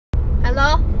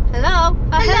Hello? Hello?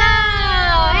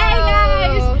 Hello! Hey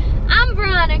guys! I'm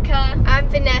Veronica. I'm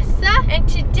Vanessa. And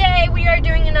today we are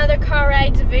doing another car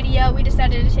rides video. We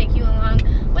decided to take you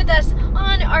along with us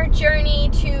on our journey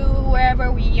to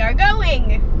wherever we are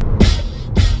going.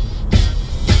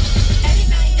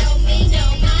 Everybody know me,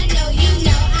 know I know you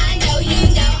know, I know you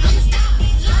know, I'm a star.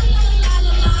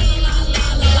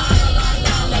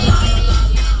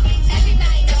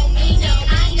 Everybody know me, know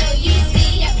I know you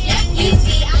see, yep, you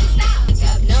see, I'm a star.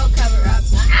 No cover up.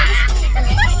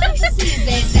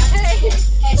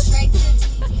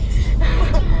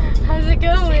 How's it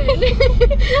going?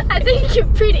 I think you're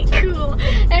pretty cool.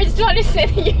 I just want to say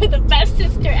that you're the best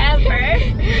sister ever.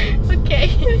 Okay.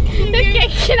 Okay,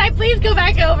 can I please go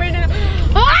back over now?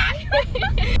 Ah!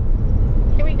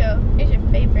 Here we go. Here's your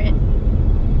favorite.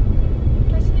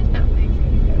 This is not my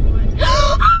favorite one.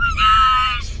 Oh my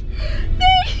gosh!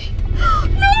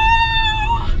 No!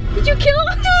 Did you kill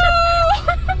us? No!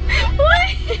 What?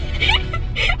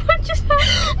 What just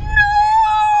happened? No!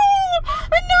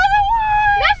 Another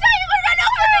one! That's not you gonna run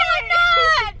over me like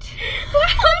that! What?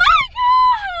 Oh my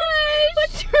gosh!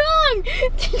 What's wrong?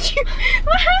 Did you?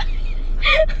 What happened?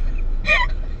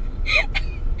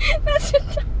 That's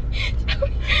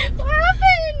what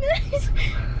happened?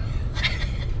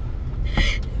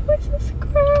 What's a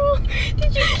squirrel?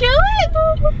 Did you kill it?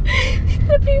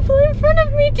 The people in front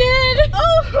of me did.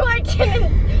 Oh, I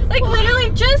didn't. Like literally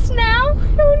just now?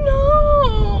 Oh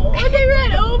no. They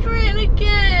ran over it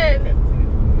again.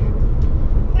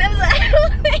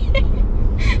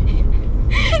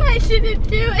 I shouldn't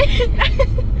do it.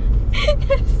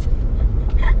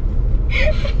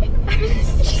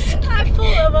 I'm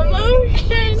full of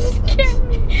emotions. It scared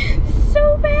me so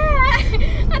bad.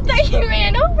 I thought you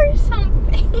ran over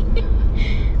something.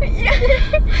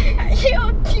 You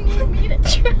need me to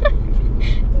drive?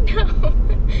 No,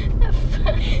 that's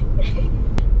fine.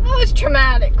 That was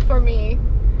traumatic for me.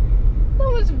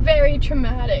 That was very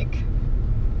traumatic.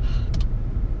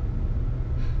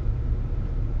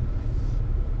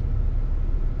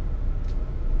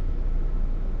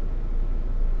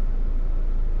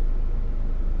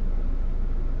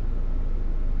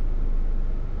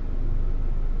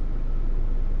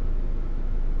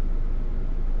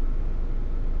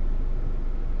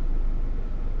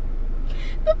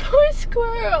 The poor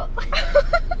squirrel.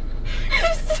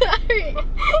 I'm sorry.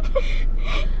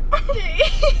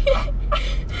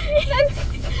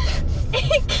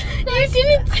 You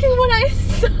didn't see what I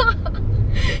saw.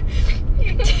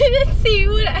 You didn't see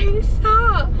what I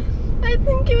saw. I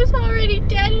think it was already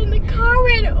dead and the car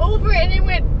ran over it and it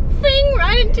went fling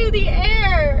right into the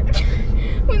air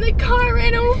when the car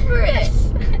ran over it.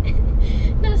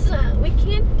 Nessa, we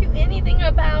can't do anything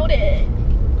about it.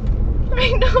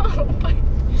 I know, but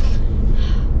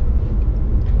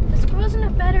the squirrel's in a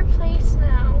better place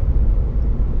now.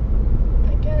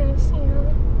 I guess,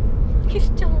 yeah. He's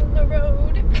still on the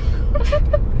road.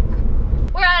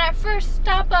 We're at our first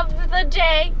stop of the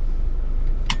day.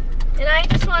 And I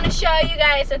just want to show you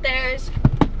guys that there's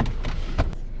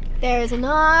an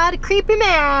odd, creepy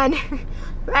man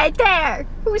right there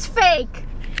who's fake.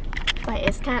 But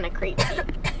it's kind of creepy.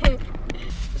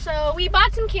 So we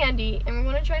bought some candy, and we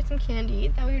want to try some candy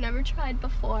that we've never tried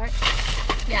before.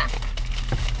 Yeah.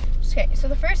 Okay, so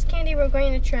the first candy we're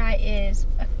going to try is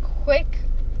a Quick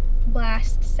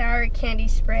Blast Sour Candy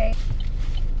Spray.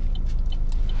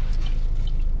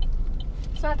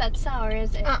 It's not that sour,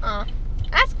 is it?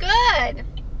 That's good.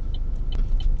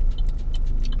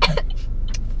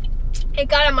 It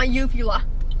got on my uvula.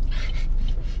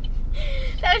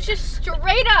 That was just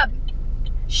straight up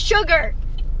sugar.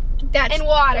 That's and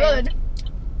water. Good.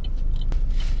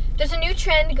 There's a new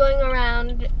trend going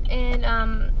around,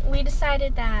 and we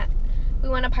decided that we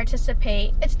want to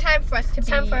participate. It's time for us to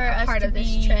be a part of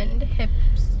this trend.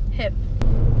 Hip.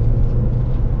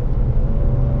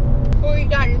 We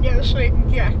gotta do a sweet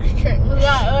injection.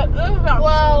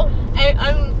 Well,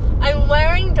 I'm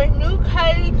wearing the new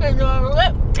Kylie Canoe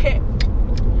lip kit.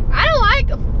 I don't like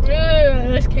them.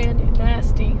 This candy's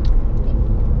nasty.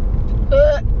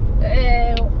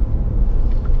 Ew.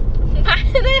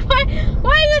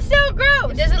 Why is it so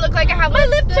gross? It doesn't look like I have my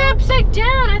lips are upside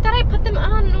down. I thought I put them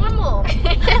on normal.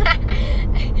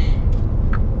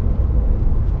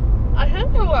 I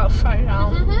think they were upside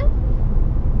down.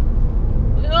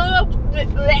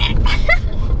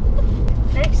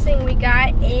 Next thing we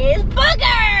got is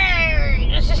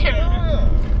boogers.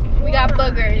 We got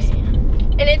boogers.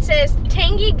 And it says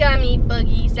tangy gummy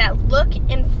boogies that look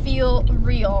and feel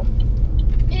real.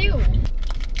 Ew.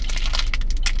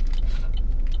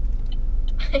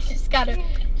 I just got a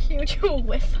huge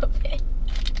whiff of it.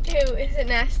 Ew, is it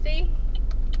nasty?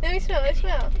 Ew. Let me smell. Let me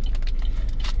smell.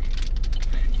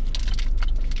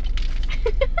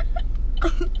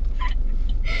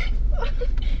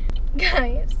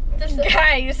 Guys,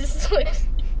 this looks.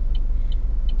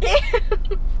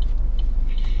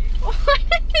 Why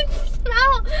does it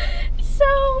smell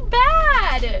so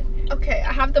bad? Okay,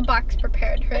 I have the box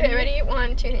prepared. Ready? Okay, ready?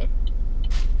 1, 2, 3.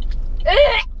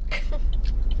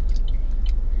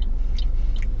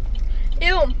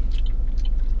 Ew.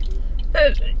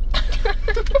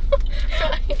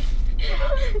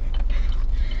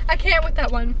 I can't with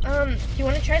that one. Do you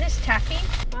want to try this taffy?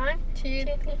 1, 2,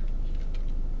 3.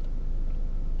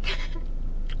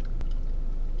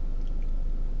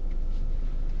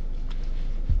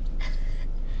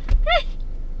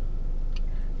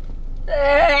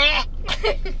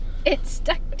 It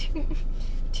stuck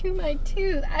to my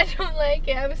tooth. I don't like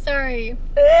it. I'm sorry.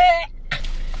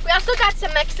 We also got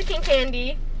some Mexican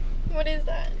candy. What is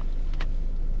that?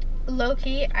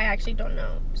 Low-key, I actually don't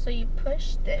know. So you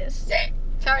push this.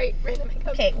 Sorry, random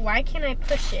makeup. Okay, why can't I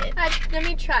push it? Let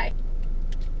me try.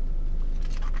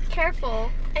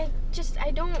 Careful.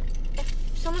 I don't. If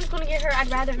someone's gonna get hurt, I'd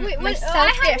rather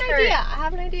myself get hurt. I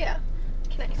have an idea.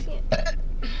 Can I see it?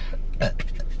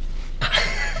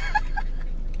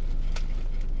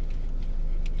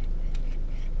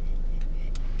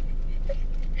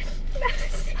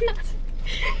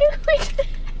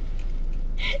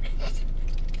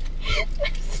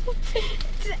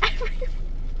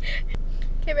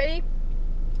 Okay, ready?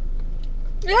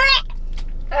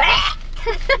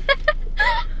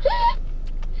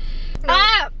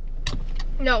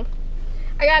 No.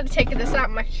 I gotta take this out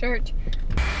of my shirt.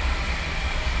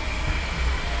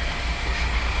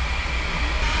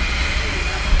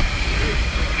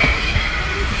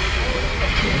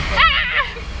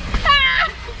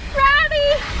 Rowdy!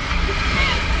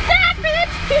 Stop it!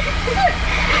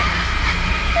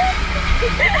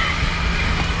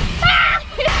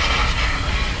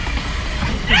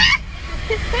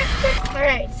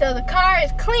 Alright, so the car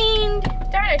is cleaned.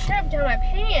 Darn, I shoved down my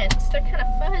pants. They're kind of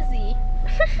fuzzy.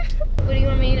 What do you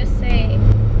want me to say?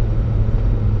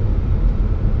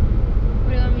 What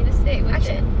do you want me to say?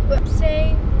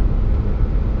 Say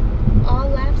all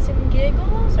laughs and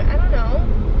giggles, or I don't know.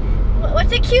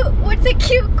 What's a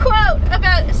cute quote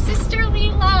about sisterly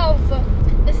love?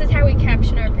 This is how we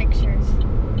caption our pictures.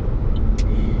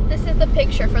 This is the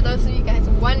picture for those of you guys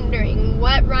wondering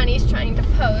what Ronnie's trying to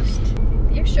post.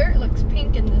 Your shirt looks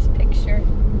pink in this picture.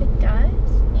 It does?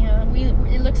 Yeah,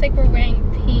 it looks like we're wearing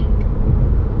pink.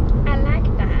 I like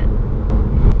that.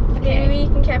 Okay. Maybe you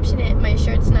can caption it, my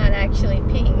shirt's not actually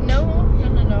pink. No.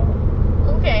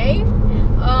 Okay.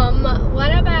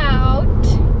 What about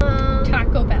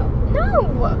Taco Bell? No.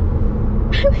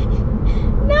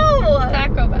 No.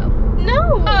 Taco Bell.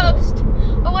 No. Post.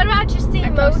 Or what about just the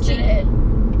emoji? It.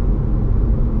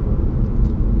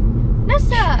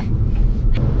 Nessa.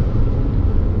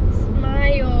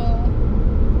 Smile.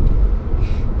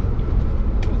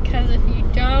 Because if you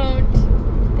don't,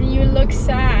 then you look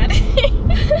sad.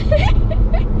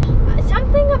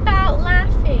 Something about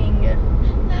laughing.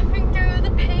 Laughing through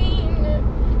the pain.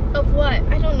 Of what?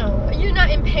 I don't know. You're not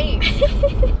in pain.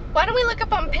 Why don't we look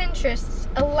up on Pinterest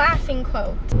a laughing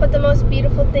quote? But the most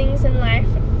beautiful things in life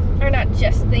are not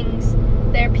just things.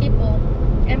 They're people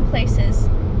and places,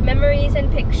 memories and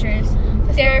pictures.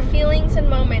 There are feelings and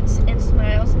moments and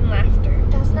smiles and laughter.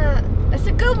 That's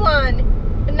a good one,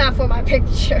 but not for my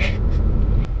picture.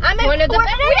 I'm one of the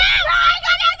best.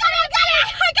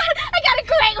 I got a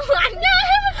great one. No, I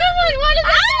have a good one.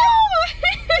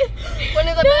 One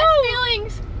of the best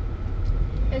feelings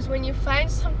is when you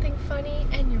find something funny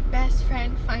and your best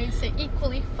friend finds it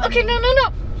equally funny. Okay, no.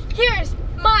 Here's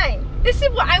mine. This is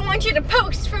what I want you to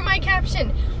post for my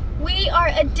caption. We are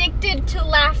addicted to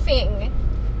laughing.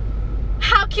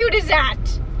 How cute is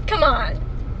that? Come on.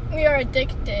 We are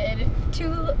addicted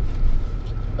to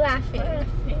laughing.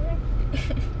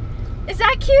 Is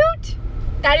that cute?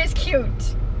 That is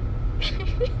cute.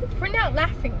 We're not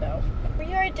laughing though.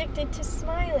 We are addicted to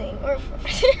smiling, or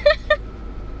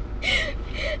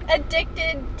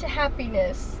addicted to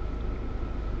happiness.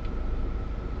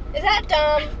 Is that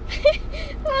dumb?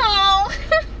 Oh.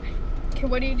 Okay,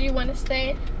 what do you want to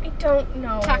say? I don't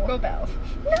know. Taco Bell.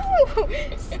 No!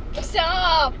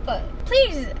 Stop!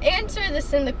 Please answer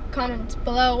this in the comments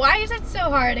below. Why is it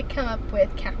so hard to come up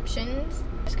with captions?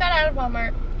 Just got out of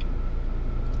Walmart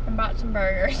and bought some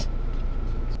burgers.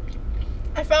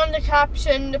 I found a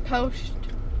caption to post.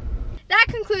 That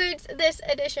concludes this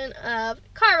edition of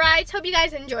Car Rides. Hope you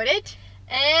guys enjoyed it.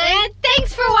 And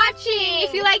thanks for watching.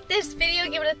 If you like this video,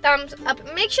 give it a thumbs up.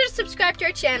 Make sure to subscribe to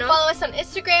our channel. Follow us on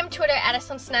Instagram, Twitter, add us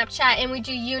on Snapchat, and we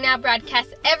do You Now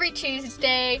broadcasts every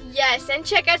Tuesday. Yes, and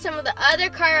check out some of the other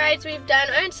car rides we've done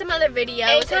and some other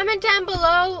videos. And comment down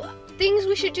below things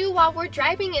we should do while we're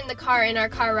driving in the car in our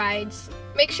car rides.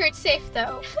 Make sure it's safe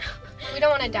though. We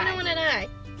don't want to die. I don't want to die.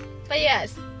 But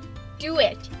yes, do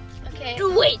it. Okay.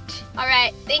 Do it. All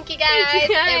right. Thank you guys. Thank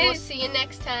you, guys. And we'll see you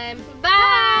next time.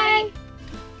 Bye.